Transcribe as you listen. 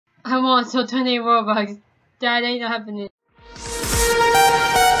I want so 20 Robux. That ain't happening.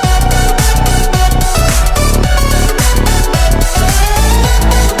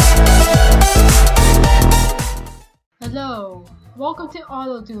 Hello, welcome to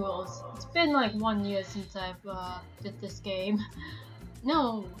Auto Duels. It's been like 1 year since I've did this game.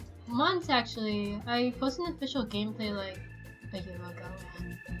 No, months actually. I posted an official gameplay like a year ago,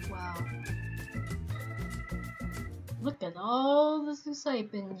 and wow. Look at all this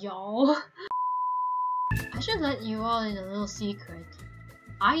excitement, y'all. I should let you all in a little secret.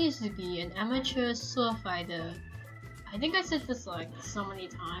 I used to be an amateur sword fighter. I think I said this like so many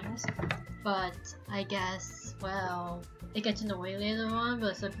times, but I guess, well, it gets annoying later on,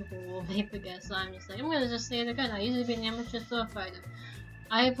 but some people will may forget, so I'm just like, I'm gonna just say it again. I used to be an amateur sword fighter.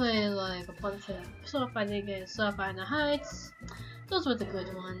 I played like a bunch of sword fighting games, Sword Fighter Heights. Those were the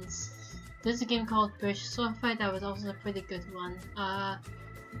good ones. There's a game called British Sword Fight that was also a pretty good one.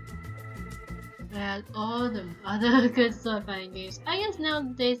 And all the other good sword fighting games. I guess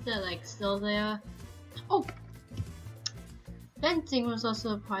nowadays they're like still there. Oh! Fencing was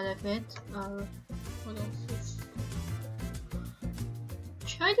also a part of it. What else?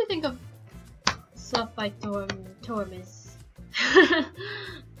 Try to think of sword fight tournaments. I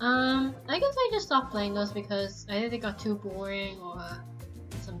guess I just stopped playing those because I think they got too boring or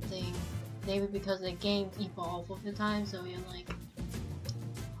something. Maybe because the games evolve over the time, so you're like,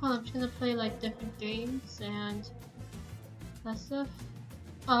 oh, I'm just gonna play like different games and that stuff.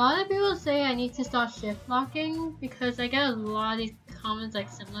 A lot of people say I need to start shift locking because I get a lot of these comments like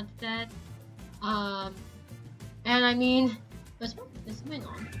similar to that. And I mean, is mine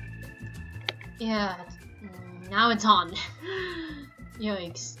on? Yeah, now it's on.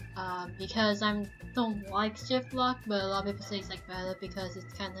 Yikes. Because I don't like shift lock, but a lot of people say it's like better because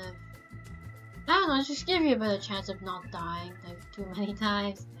it's kind of, I don't know, just give you a better chance of not dying like too many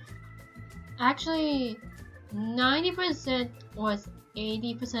times. Actually, 90% or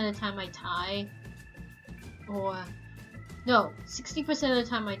 80% of the time I tie, or no, 60% of the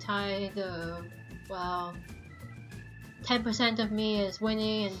time I tie, well, 10% of me is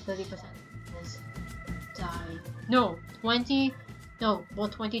winning and 30% is dying. No,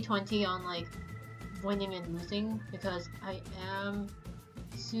 20/20 on like winning and losing because I am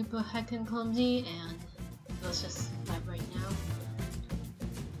super heckin' clumsy, and let's just fight right now.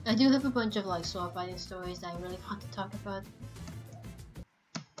 I do have a bunch of like sword fighting stories that I really want to talk about.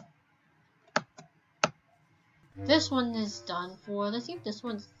 This one is done for. Let's see if this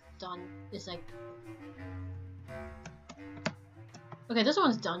one's done. It's like, okay, this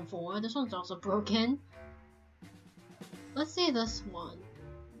one's done for. This one's also broken. Let's see this one.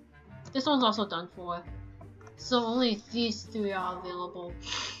 This one's also done for. So only these three are available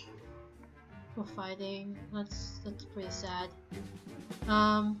for fighting. That's pretty sad.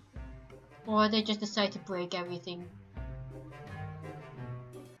 Or they just decide to break everything.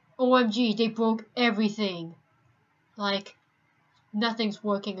 OMG, they broke everything. Like, nothing's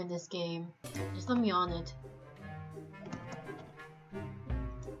working in this game. Just let me on it.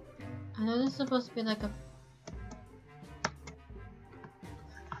 I know this is supposed to be like a,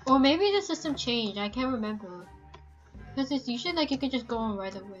 or maybe the system changed, I can't remember. Because it's usually like you can just go on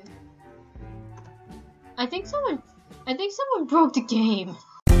right away. I think someone broke the game.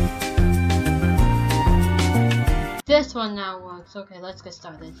 This one now works. Okay, let's get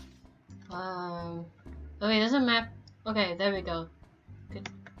started. Okay, there's a map. Okay, there we go. Good.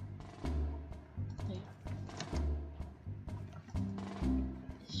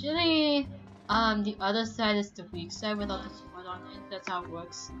 Usually, the other side is the weak side without the sword on it. That's how it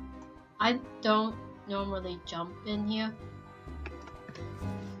works. I don't normally jump in here.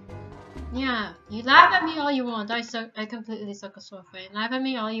 Yeah, you laugh at me all you want. I completely suck at sword fighting. Laugh at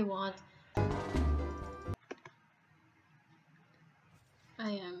me all you want. I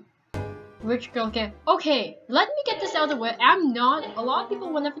am rich girl get. Okay, let me get this out of the way. I'm not. A lot of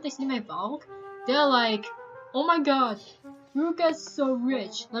people, whenever they see my bulk, they're like, "Oh my god, you guys so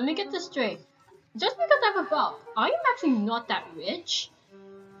rich." Let me get this straight. Just because I have a bulk, I am actually not that rich.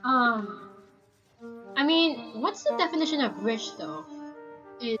 I mean, what's the definition of rich though?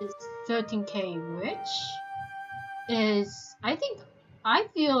 Is 13k rich? I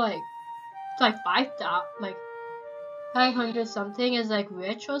feel like it's like 500 something is like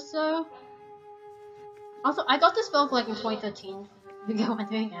rich or so. Also, I got this film like in 2013. If you're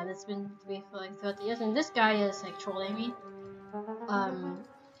wondering, and it's been to me for like 30 years. And this guy is like trolling me.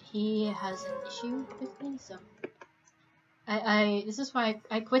 He has an issue with me, so this is why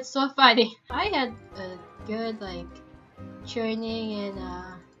I quit sword fighting. I had a good like training in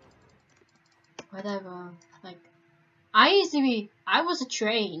whatever, like I was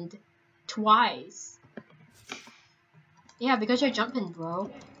trained twice. Yeah, because you're jumping, bro.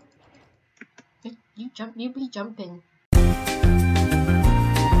 You be jumping.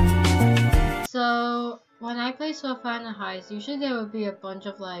 So when I play Soulfire Heist, usually there will be a bunch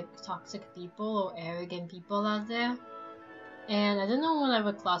of like toxic people or arrogant people out there, and I don't know what I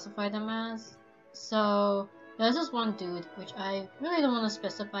would classify them as. So there's this one dude, which I really don't want to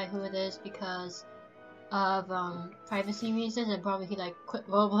specify who it is because of privacy reasons, and probably he like quit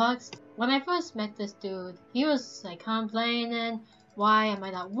Roblox. When I first met this dude, he was like complaining, why am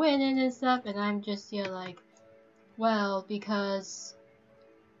I not winning and stuff, and I'm just here like, well, because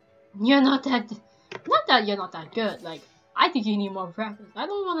you're not that you're not that good. Like, I think you need more practice. I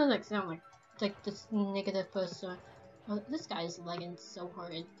don't want to like sound like this negative person. Oh, this guy is lagging so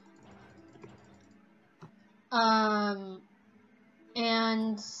hard.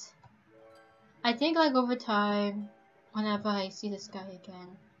 And I think like over time, whenever I see this guy again,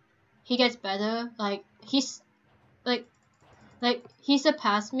 he gets better. Like he's like he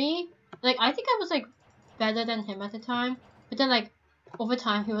surpassed me. Like I think I was like better than him at the time, but then like over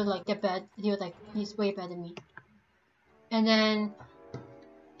time he would like get better. He was like he's way better than me. And then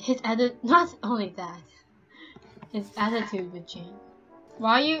his not only that, his attitude would change.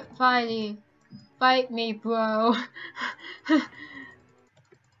 Why are you fighting? Fight me, bro.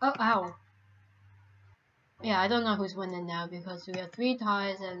 Oh, ow. Yeah, I don't know who's winning now because we have 3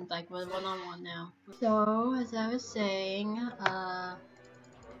 ties and like we're 1-on-1 now. So, as I was saying,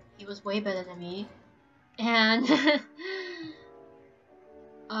 he was way better than me. And,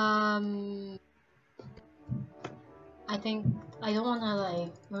 I think I don't wanna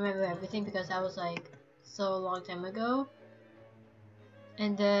like remember everything because that was like so long time ago.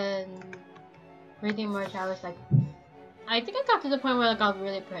 And then, pretty much I was like, I think I got to the point where I got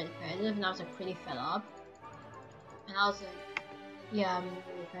really competitive and I was like pretty fed up. And I was like, yeah, I'm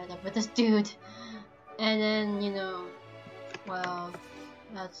really fed up with this dude. And then, you know, well,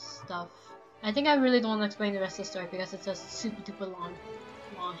 that stuff. I think I really don't want to explain the rest of the story because it's a super duper long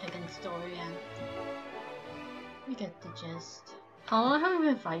hidden story and we get the gist. How long have we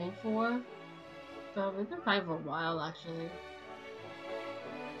been fighting for? Well, we've been fighting for a while actually.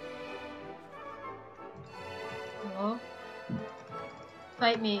 Hello?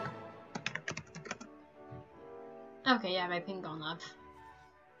 Fight me. Okay, yeah, my ping gone up.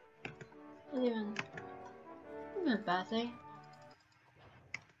 Not even a bad thing.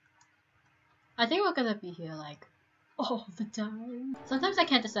 I think we're gonna be here like all the time. Sometimes I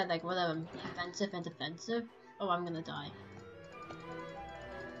can't decide like whether I'm offensive and defensive. Oh, I'm gonna die.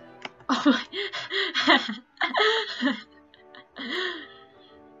 Oh my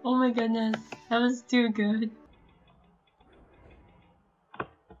oh my goodness, that was too good.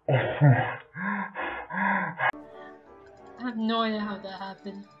 I have no idea how that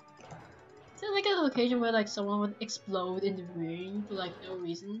happened. Is it like a location where like someone would explode in the ring for like no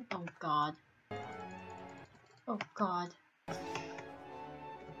reason? Oh god. Oh god.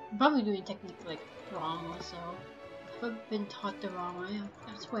 I'm probably doing technique like wrong also. I've been taught the wrong way,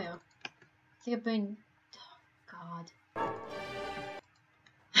 I swear. I think I've been... oh god.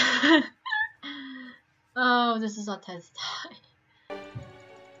 Oh, this is our 10th time.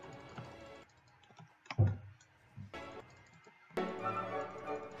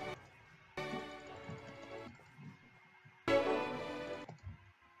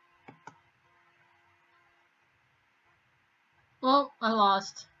 Well, I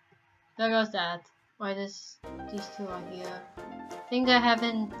lost. There goes that. Why these 2 are here. I think they're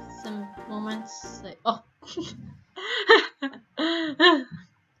having some moments like oh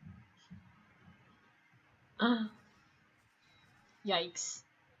yikes.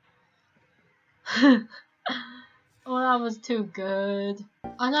 Oh, that was too good.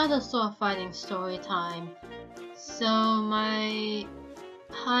 Another sword fighting story time. So my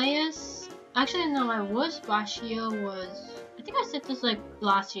highest, actually no, my worst last year was, I think I said this like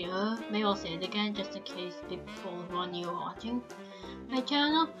last year, maybe I'll say it again just in case people who are new watching my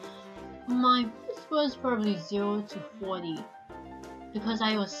channel. My best was probably 0 to 40 because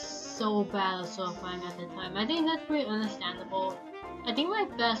I was so bad at sword fighting at the time. I think that's pretty understandable. I think my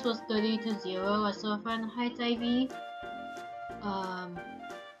best was 30 to 0 at sword fighting Heights IV.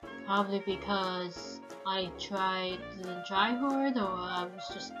 Probably because I didn't try hard, or I was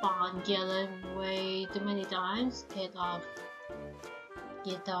just spawn yelling way too many times. Get off.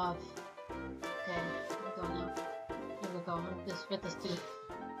 Get off. Okay, here we go now. Here we go. Let's get this dude.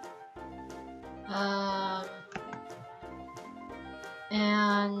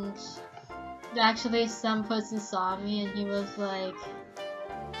 And actually some person saw me and he was like,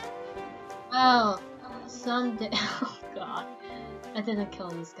 well, someday I didn't kill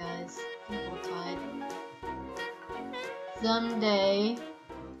these guys. People died. Someday,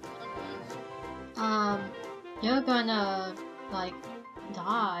 you're gonna, like,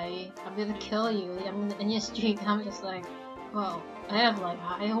 die. I'm gonna kill you. I'm in your streak. I'm just like, well, I have, like,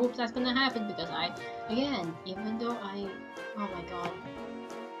 high hopes that's gonna happen because again, even though oh my god.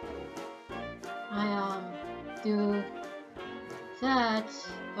 I, do that.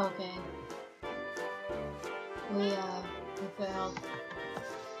 Okay. We failed.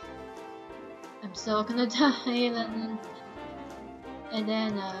 I'm still gonna die, and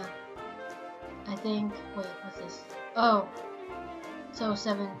then, I think, wait, what's this? Oh, so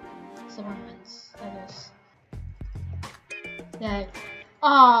 7 wins, I guess. Yeah.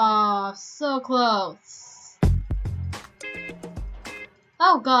 Oh, so close.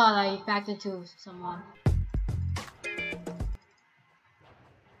 Oh god, I backed into someone.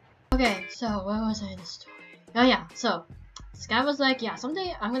 Okay, so where was I in the story? Oh yeah, so this guy was like, yeah,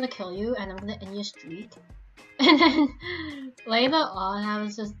 someday I'm gonna kill you and I'm gonna end your streak. And then later on, I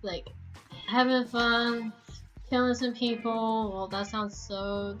was just like having fun, killing some people. Well, that sounds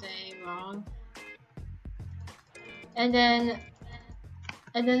so dang wrong. And then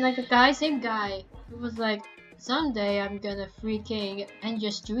like the same guy who was like, someday I'm gonna freaking end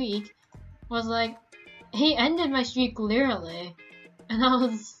your streak, was like, he ended my streak literally, and I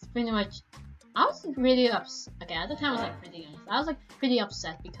was pretty much. I was really upset. Okay, at the time I was like pretty honest. I was like pretty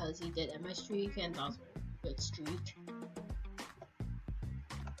upset because he did end my streak and that was a good streak.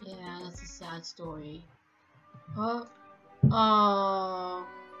 Yeah, that's a sad story. Oh. Oh.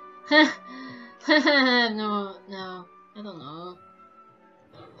 No, I don't know.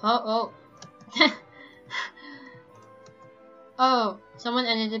 Oh. Oh, someone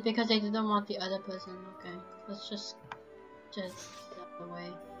ended it because they didn't want the other person. Okay, let's just step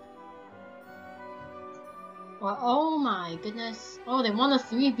away. Well, oh my goodness. Oh, they want a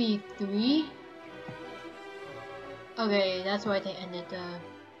 3v3? Okay, that's why they ended the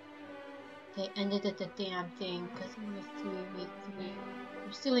damn thing, because it was 3v3.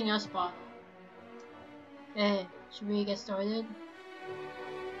 We're stealing our spot. Hey, should we get started?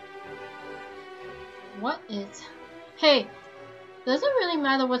 What is... Hey, does it really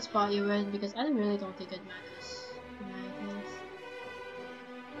matter what spot you're in? Because I really don't think it matters.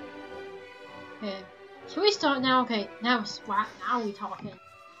 Okay. Should we start now? Okay, now we talking.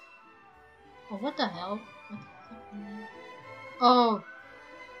 Oh, what the hell? Oh,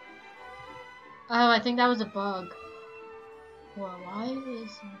 I think that was a bug. Well, why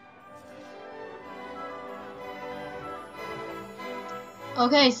is...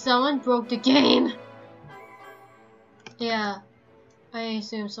 Okay, someone broke the game. Yeah, I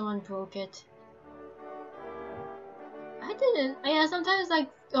assume someone broke it. I didn't. Yeah, sometimes like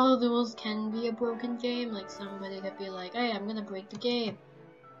all duels can be a broken game. Like somebody could be like, "Hey, I'm gonna break the game,"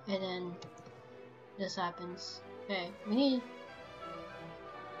 and then this happens. Okay, we need.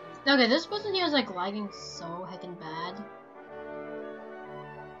 Okay, this person here is like lagging so heckin' bad.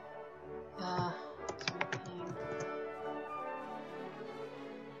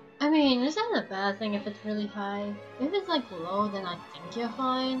 I mean, it's not a bad thing if it's really high. If it's like low, then I think you're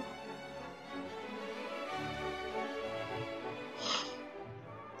fine.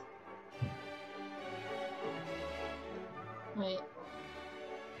 Wait.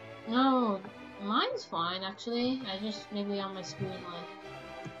 No, mine's fine actually. I just maybe on my screen like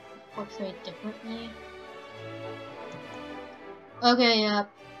portray differently. Okay, yeah.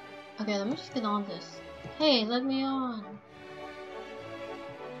 Okay, let me just get on this. Hey, let me on.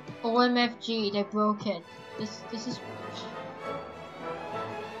 OMFG, they broke it. This is.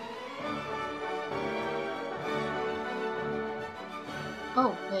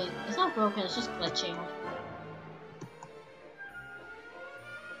 Oh wait, it's not broken. It's just glitching.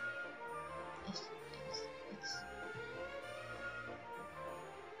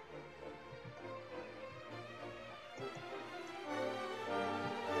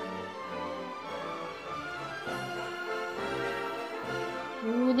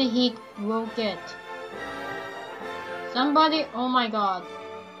 Who the heck broke it? Somebody, oh my god.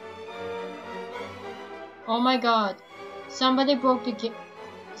 Oh my god. Somebody broke the game.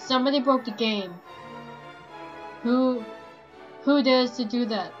 Somebody broke the game. Who dares to do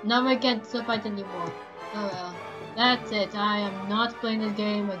that? Never again to fight anymore. Oh well. That's it. I am not playing this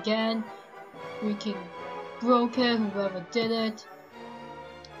game again. Freaking broke it, whoever did it.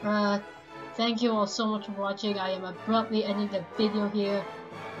 Thank you all so much for watching. I am abruptly ending the video here.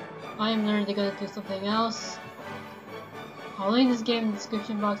 I am literally gonna do something else. I'll link this game in the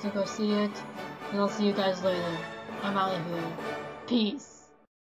description box and go see it. And I'll see you guys later. I'm out of here. Peace.